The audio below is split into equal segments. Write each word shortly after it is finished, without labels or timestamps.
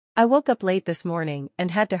I woke up late this morning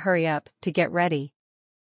and had to hurry up to get ready.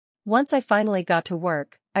 Once I finally got to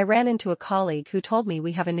work, I ran into a colleague who told me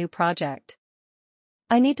we have a new project.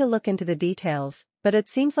 I need to look into the details, but it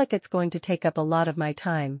seems like it's going to take up a lot of my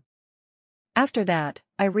time. After that,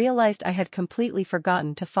 I realized I had completely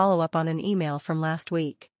forgotten to follow up on an email from last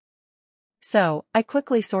week. So, I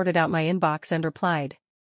quickly sorted out my inbox and replied.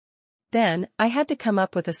 Then, I had to come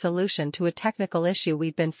up with a solution to a technical issue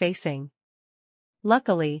we've been facing.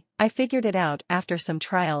 Luckily, I figured it out after some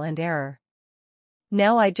trial and error.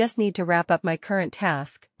 Now I just need to wrap up my current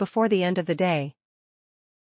task before the end of the day.